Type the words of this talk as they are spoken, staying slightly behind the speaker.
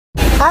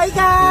Hi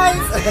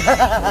guys!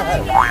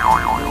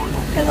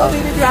 Hello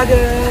baby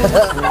dragon!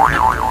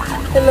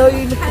 Hello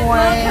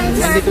unicorn!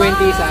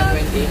 2020 sa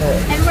 20.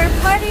 And we're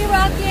party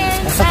rocking!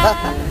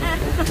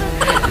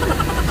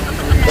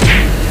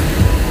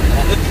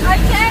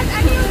 Archet,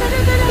 ano yung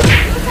gano'n?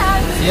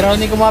 Si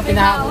Ronnie ko mga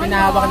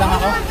pinahawak lang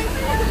ako.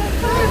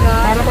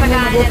 Para pag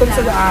nagutom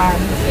sa daan.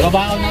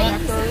 Babaw na nga.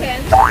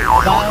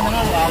 Babaw na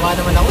nga. Babaw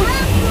naman ako.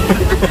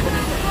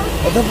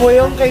 Ito po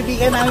yung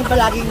kaibigan namin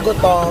palaging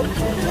gutom.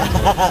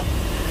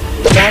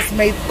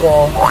 Classmate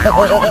ko.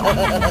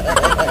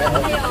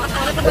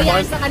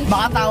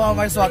 Makatawa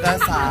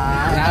Marswagas ha.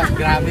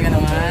 Grabe ka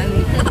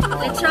naman.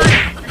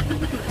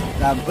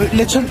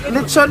 Lechon.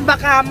 Lechon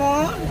baka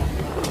mo?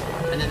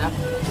 Ano na?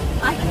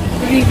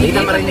 Hindi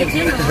na marinig.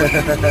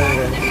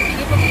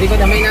 Hindi ko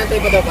na may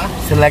natay pa daw pa?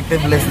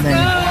 Selective listening.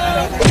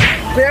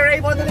 Kuya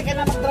Raymond, dali ka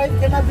na mag-drive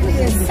ka na,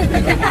 bilis.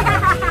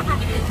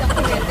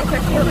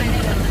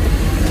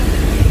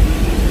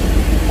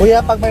 Kuya,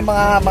 pag may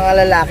mga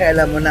lalaki,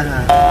 alam mo na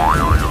ha.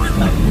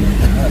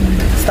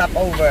 Stop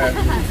over.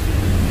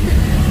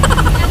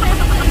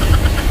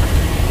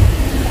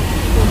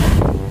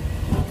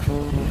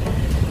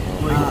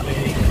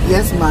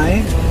 Yes,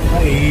 Mike?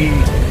 Hi.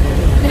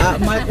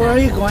 Mike, where are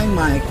you going,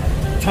 Mike?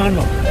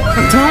 Tunnel.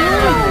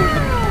 Tunnel?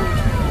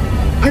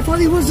 I thought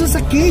it was just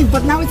a cave,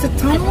 but now it's a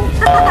tunnel?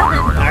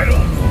 I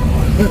don't know.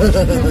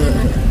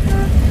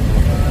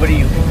 What are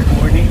you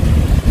recording?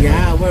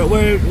 Yeah,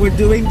 we're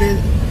doing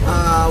this.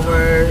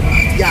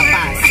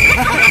 Pass.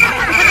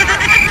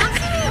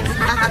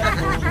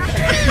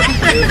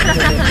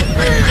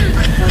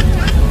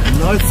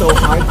 No, it's so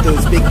hard to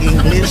speak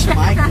English,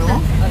 Mike,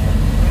 no?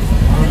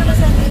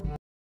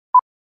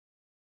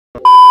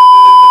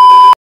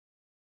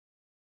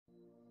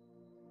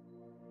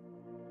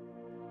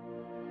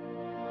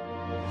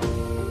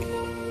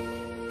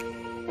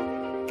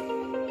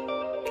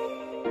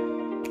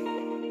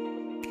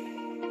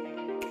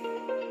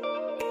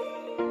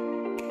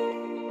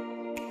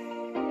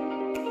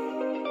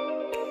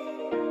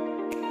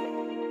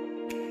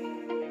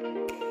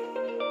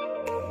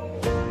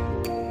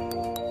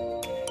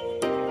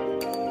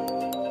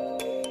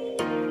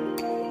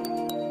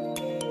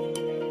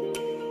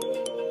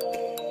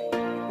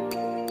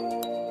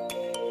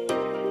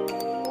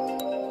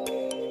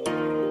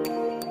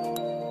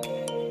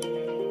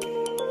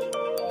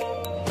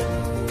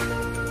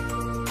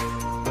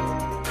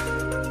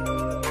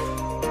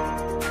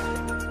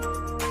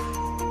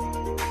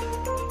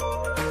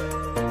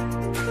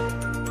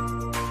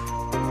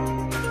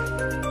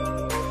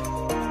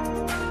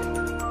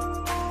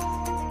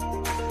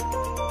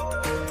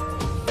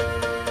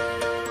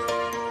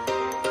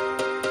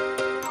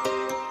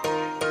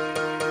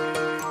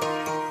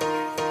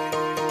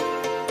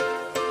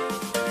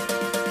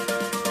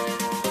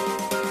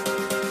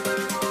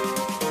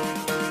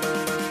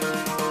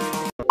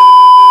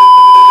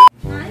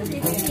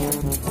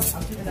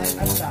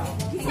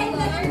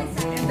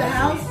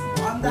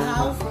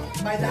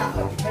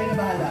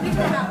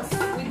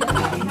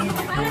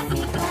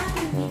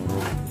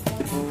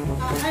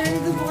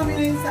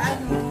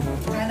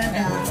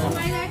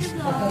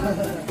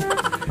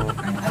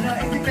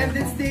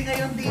 Independence Day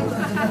ngayon dito.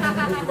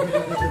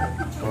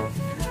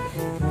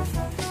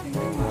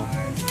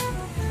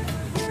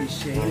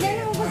 Appreciate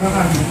it.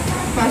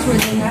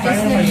 Password na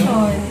is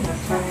lechon.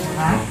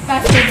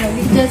 Password na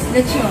is just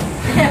lechon.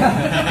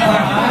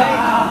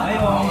 Ay,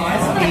 oo nga.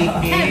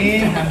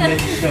 Speaking ng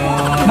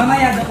lechon.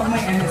 Mamaya daw pag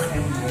may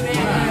MSN.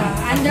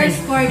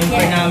 Underscore Yung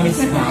Ken. namin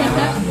sa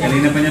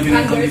galing na pa niya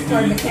binatuloy ko.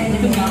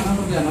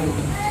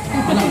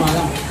 Alam mo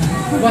lang.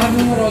 Bakit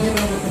mo Ronnie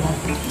mo gusto mo?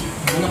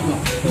 Anak mo.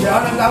 Kasi ako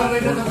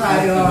nag-download na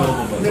tayo.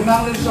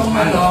 5 lechong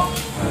manok.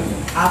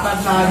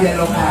 4 na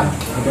yellow cab.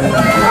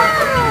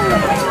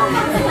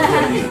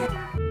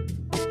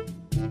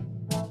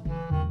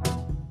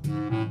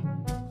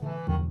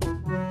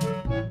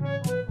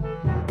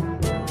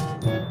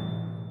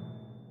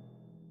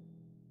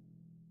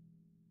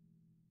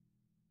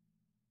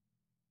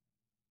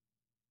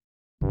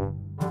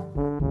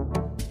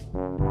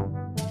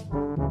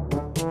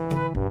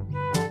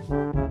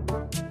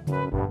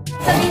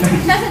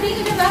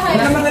 Sasabihin ko na ba kayo?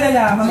 Huwag ka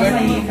magalala,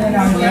 mamasahin ka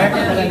namin.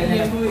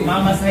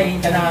 Mamasahin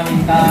ka namin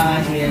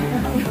kahit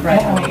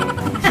Friday.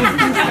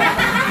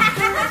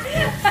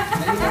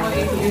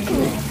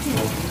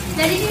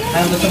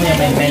 Ano gusto mo niya?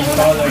 May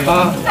mentol or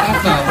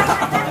Mentol.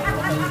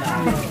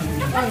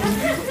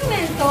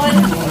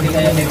 hindi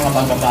kaya may mga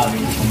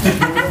bababawi.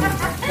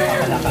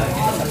 Papalakal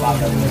kita sa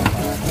babaw mo.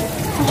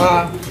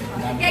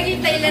 Kaya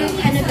yung Thailand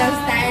daw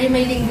style,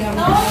 may linggam.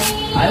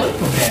 Ayaw yung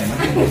problema.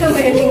 Ito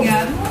may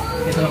linggam.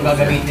 Ito ang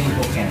gagamitin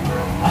ko, Ken.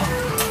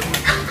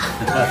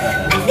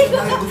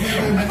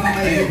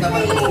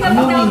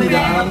 Ano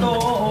linggam?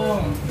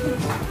 Oo.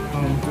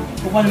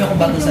 Kukuha niyo ako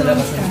bato sa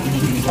labas ng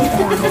kinikinig ko.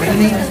 Pero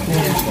na yung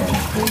spoon for.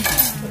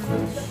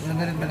 Wala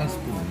na rin ba ng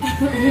spoon?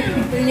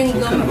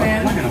 Linggam pa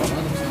yan.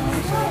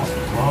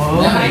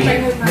 Oh,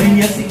 may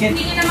yes, si Ken.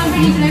 Hindi nyo naman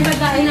pinit na yung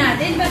pagkain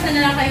natin. Basta na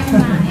lang kayo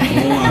kumain.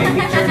 Oo, may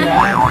picture lang.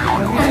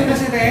 Kasi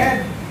kasi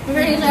Red,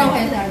 Pero isa yung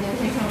kesa dyan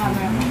sa isang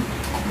camera.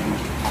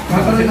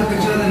 Kakaroon na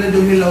picture na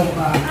nadumilaw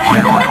ka.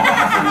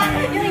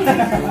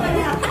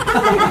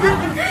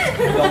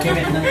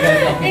 Document ng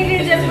girl.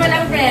 Ingredients pa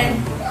lang, friend.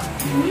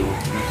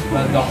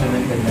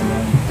 Well-documented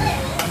naman.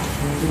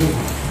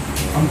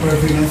 Ang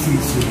perfect ng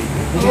sisu.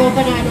 Oo,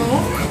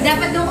 panalo.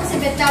 Dapat doon kasi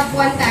top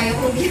 1 tayo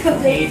kung di ka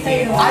break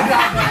tayo.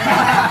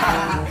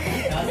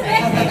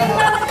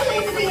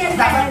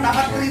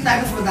 Dapat 3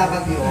 times mo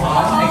dapat yun.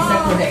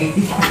 Except for the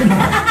 80.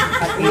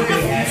 At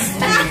ATS.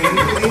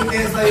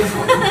 ATS tayo.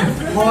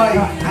 Hoy,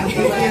 ang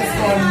ATS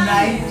ko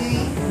 90.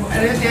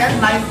 Ano yan?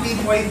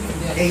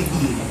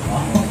 90.80.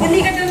 Hindi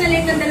ka doon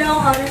na-late ng 2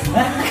 oras.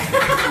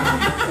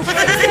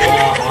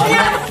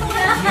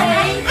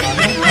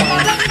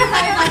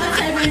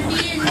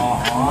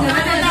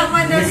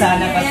 Hindi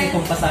sana kasi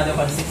kung pasado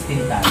ka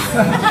 16 tayo.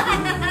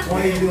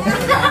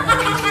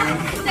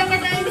 Dapat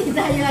tayo hindi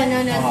tayo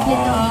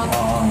nag-get off.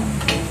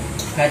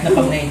 Kahit na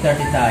pag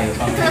 9:30 tayo,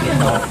 pang get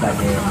off pa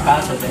din.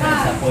 Kaso dahil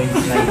sa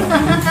points na yun,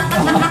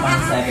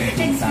 pang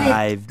 17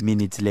 tayo. 5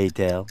 minutes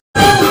later.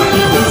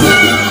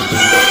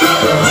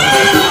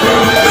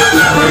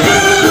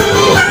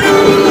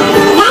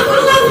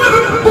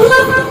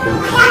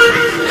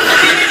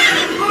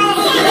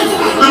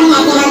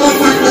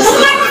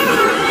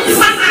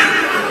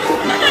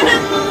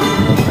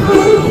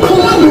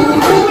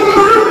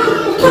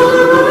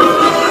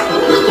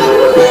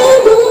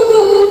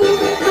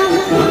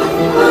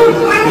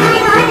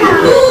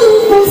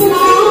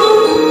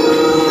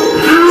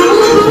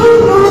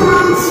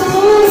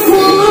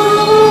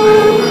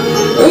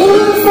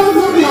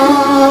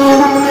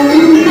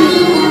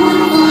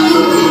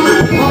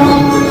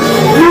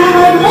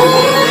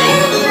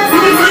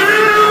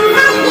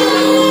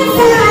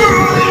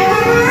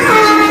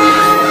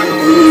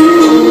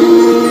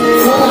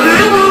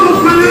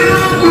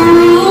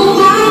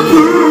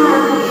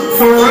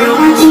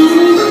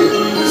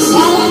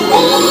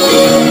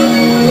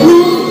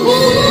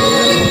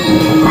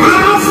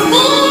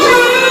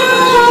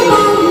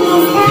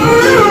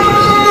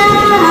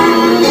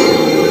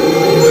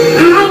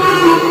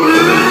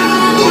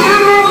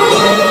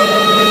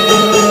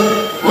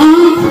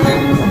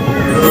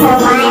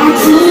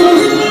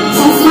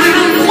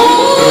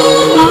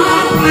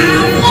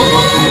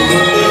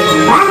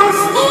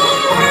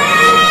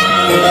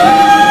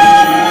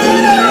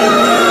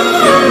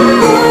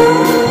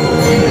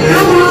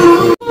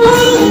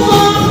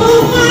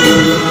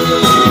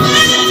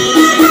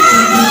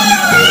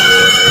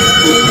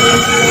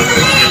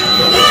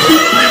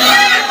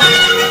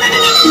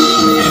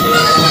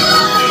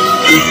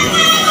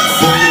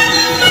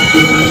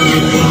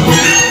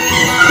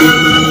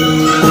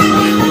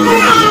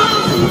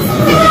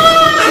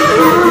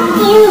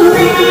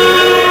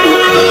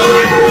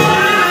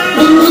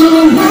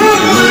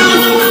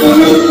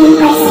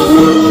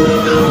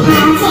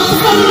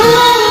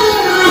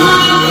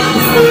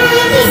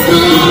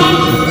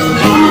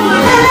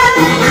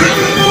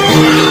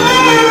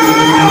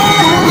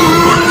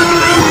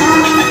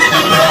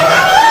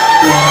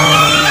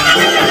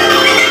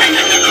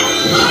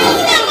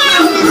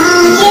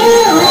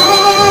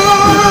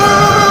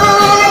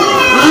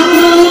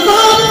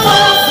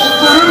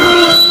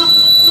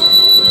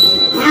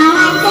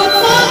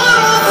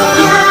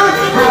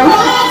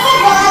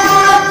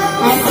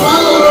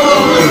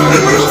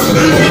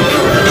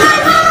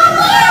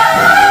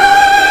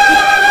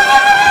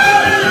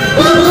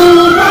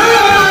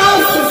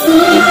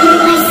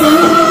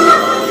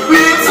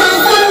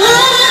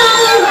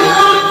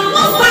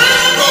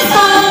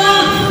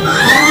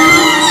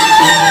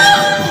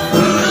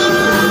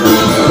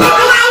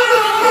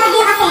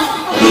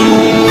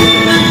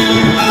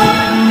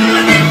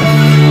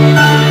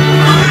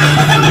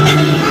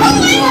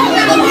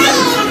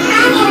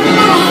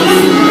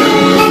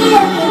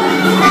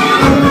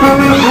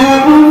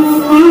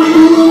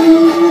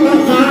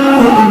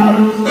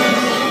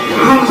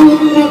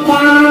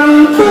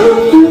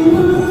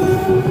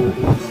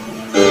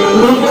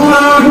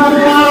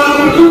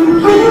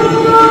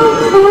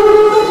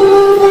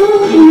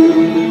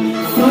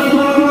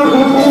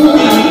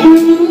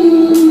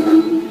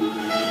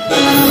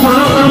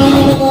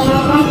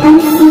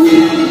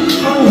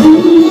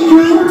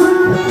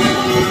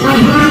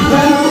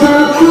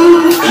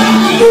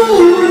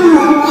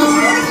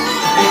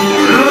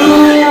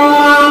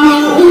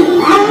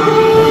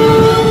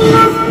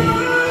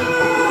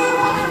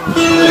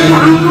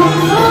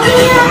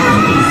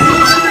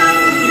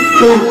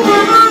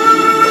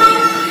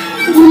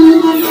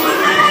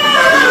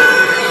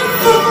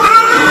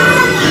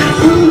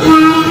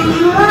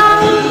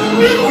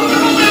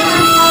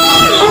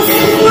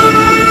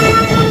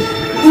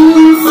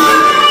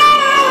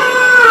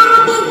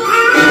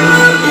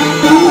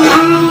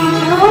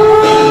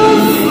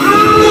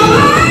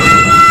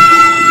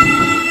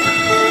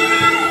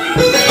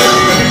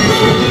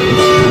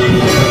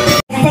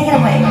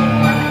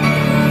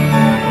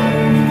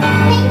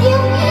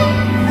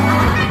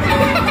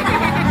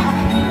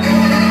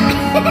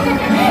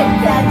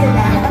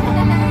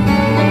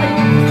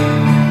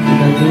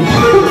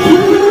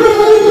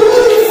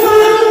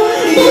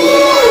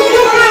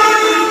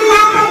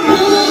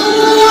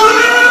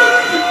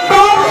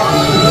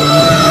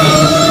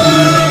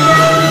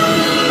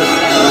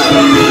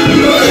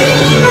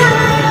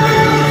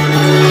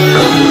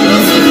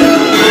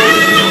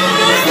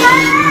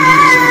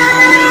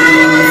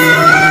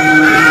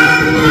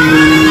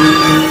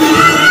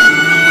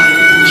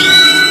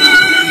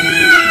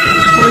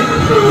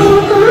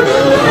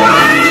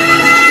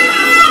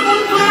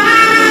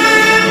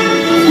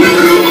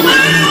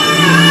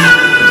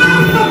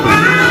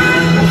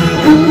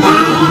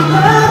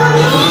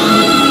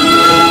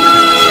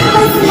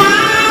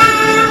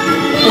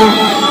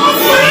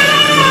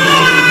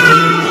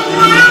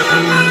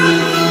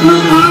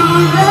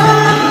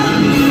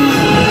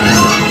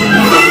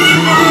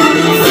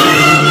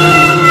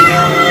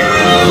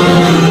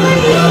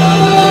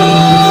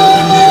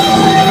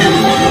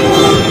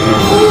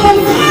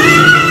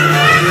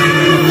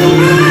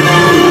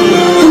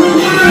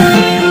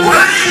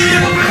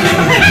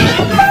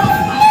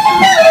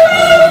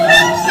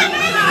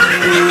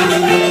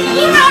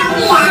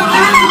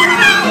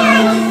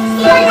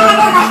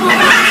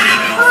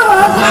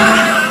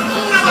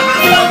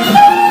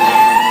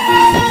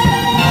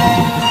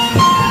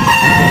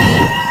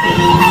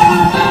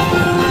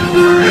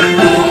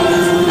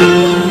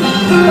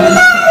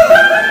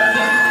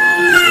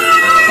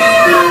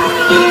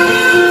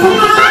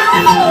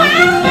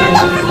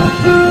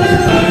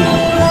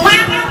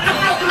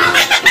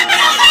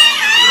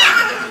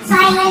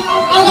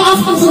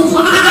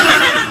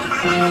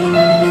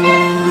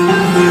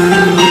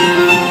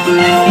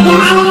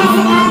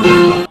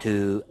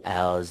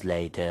 hours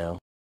later.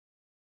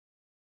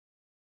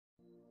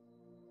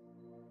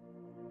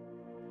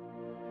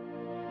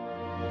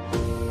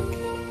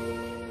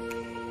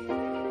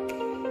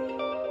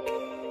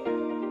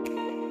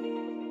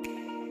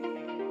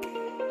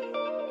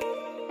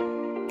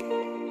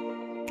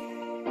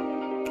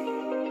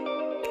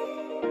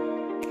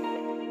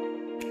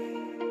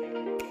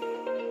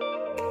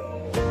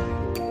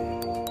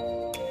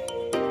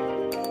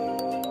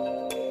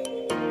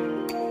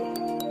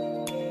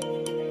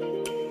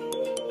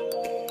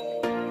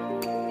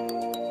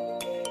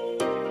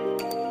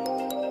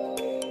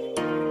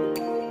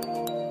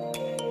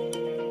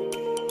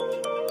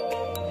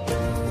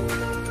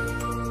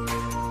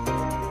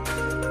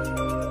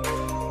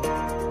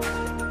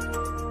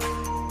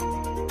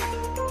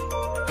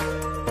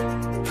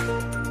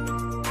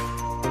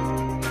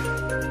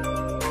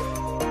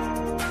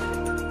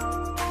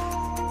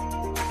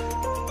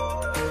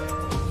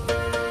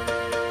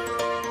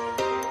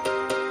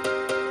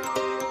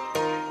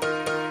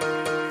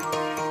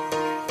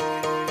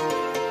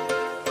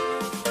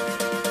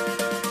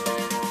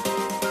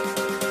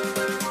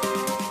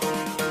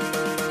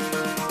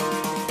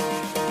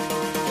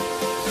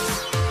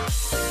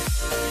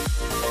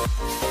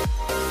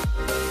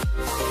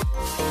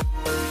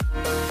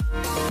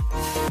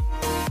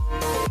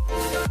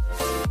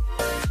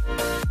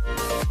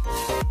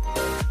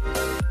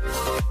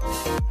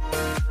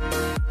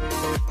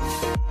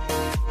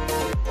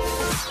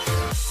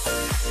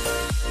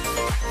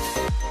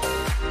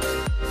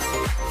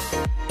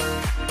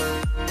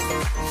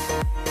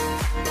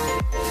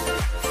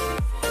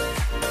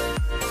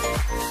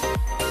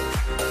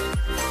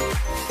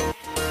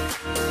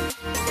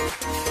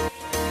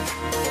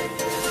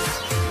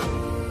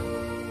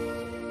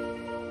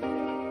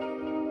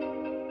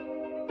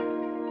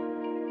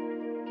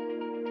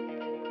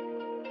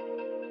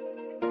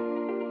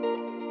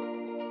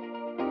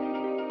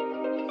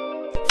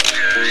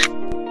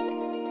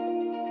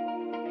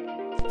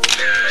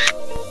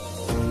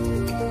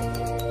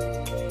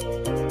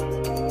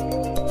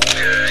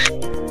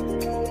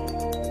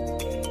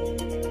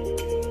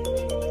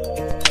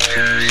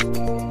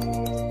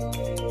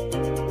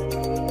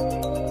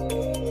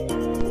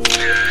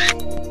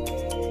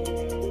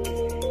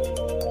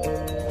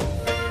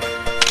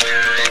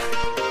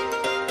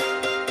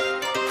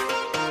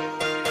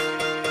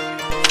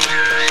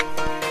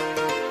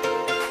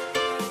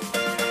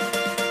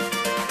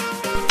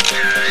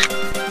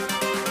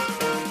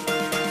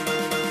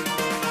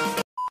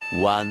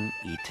 One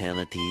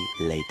eternity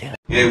later.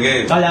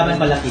 Game. Kalaban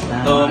pala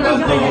kita.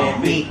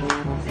 Topi.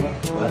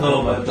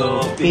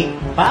 Topi.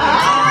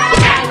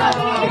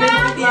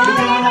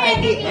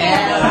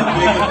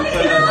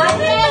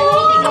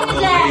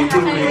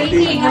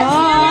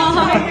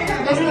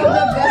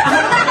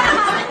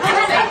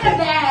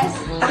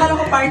 Akala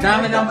ko party.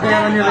 Dami ng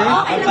pera ni Ray.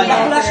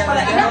 Flash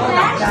pala.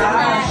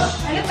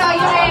 Ano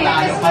tayo eh?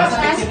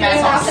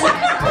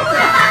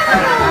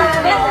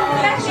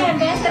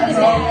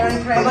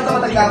 Ba't ito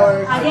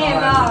matag-tower? Okay,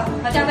 ba?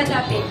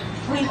 Matapit.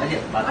 Wait.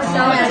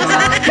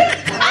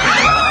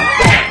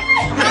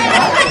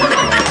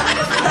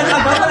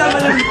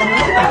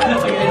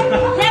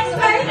 Next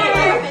partner!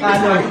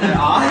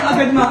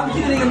 Agad ma.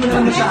 Sinalingan mo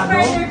naman Next masyado.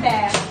 partner,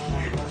 Beth.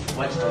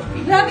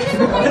 Grabe na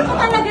kukulit ko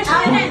talaga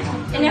siya.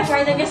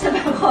 In-effort na niya sa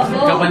bako.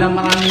 Ikaw ba ng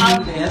maraming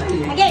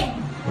Okay.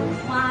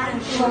 1,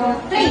 2,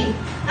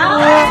 3.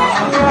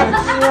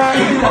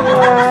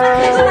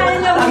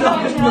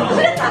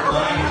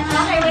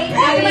 Okay, wait.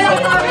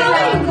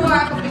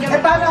 Eh,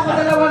 paano ako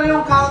dalawa na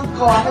yung count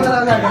ko? Ako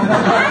na lang.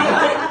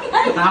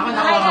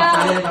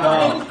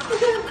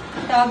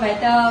 Ito ba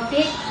ito?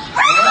 Pick.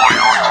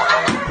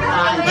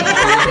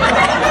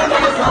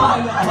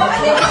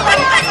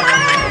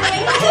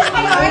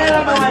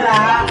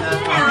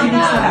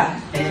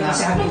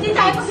 Hindi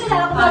tayo pag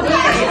sinala ko ba?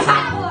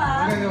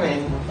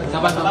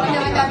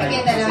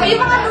 May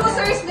mga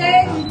losers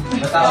din.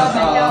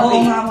 Oo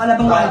nga, wala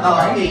bang wild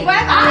card?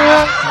 What?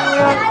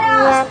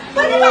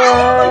 Pwede ba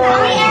natin po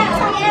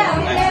na?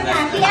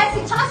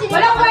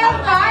 Walang wild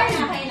card.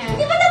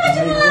 Hindi ba dapat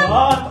yung mga talo?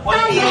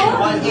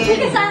 Hindi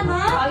kasama?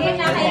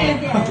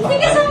 Hindi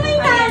kasama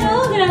yung talo.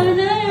 Grabe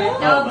na.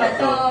 Toba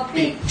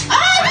topic.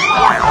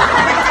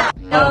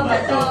 Toba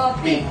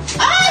topic.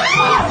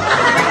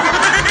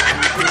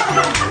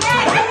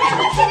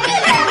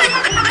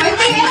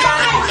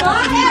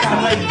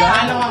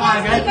 Ano mga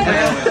agad?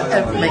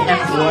 May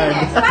F word.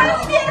 Parang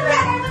hindi na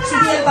plano mo na.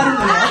 Sige, parang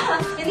wala.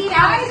 Hindi na.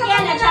 Okay, so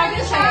yan na.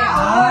 Charger siya.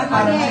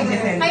 Parang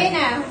nag-defend. Ayun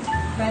na.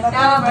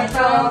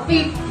 Bato,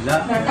 pick.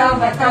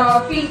 Bato,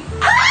 pick.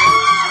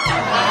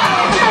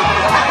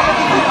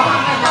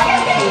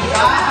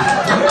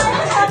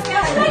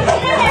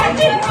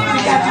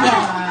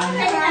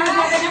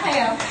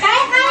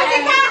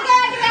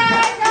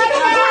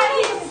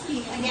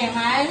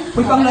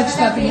 Uy, pang lunch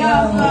natin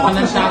yan.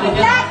 Pang-lunch natin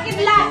yan.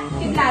 Kidlat.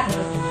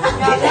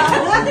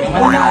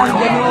 Wala,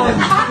 gano'n.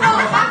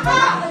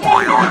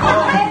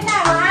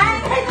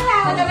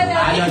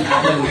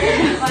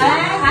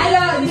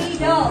 Ayun,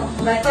 dito.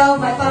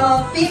 Bato,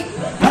 pick.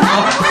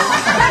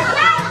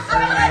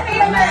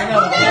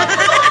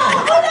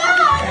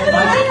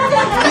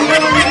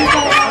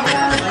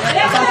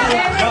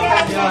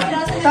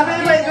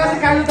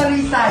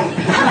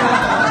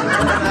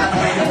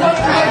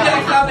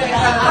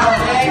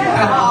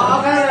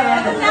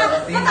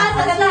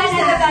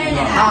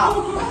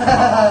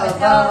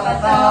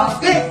 bato.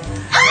 Flip!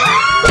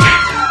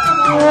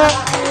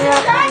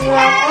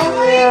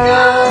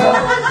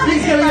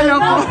 Please gawin na lang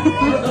po.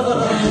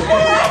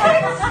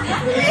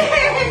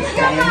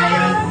 Ayun na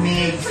yun,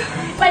 mix.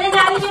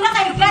 Pananalo nyo na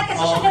kay Gat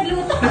kasi siya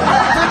nagluto.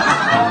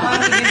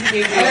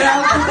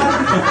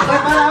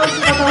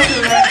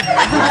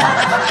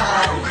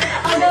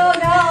 Go,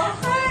 go.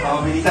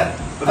 Bilisan.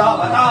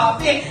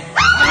 Bato, pick!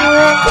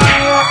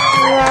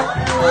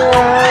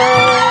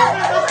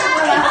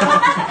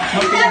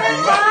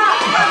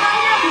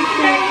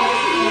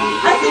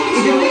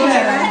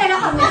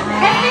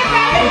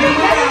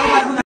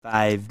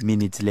 Five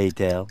minutes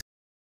later.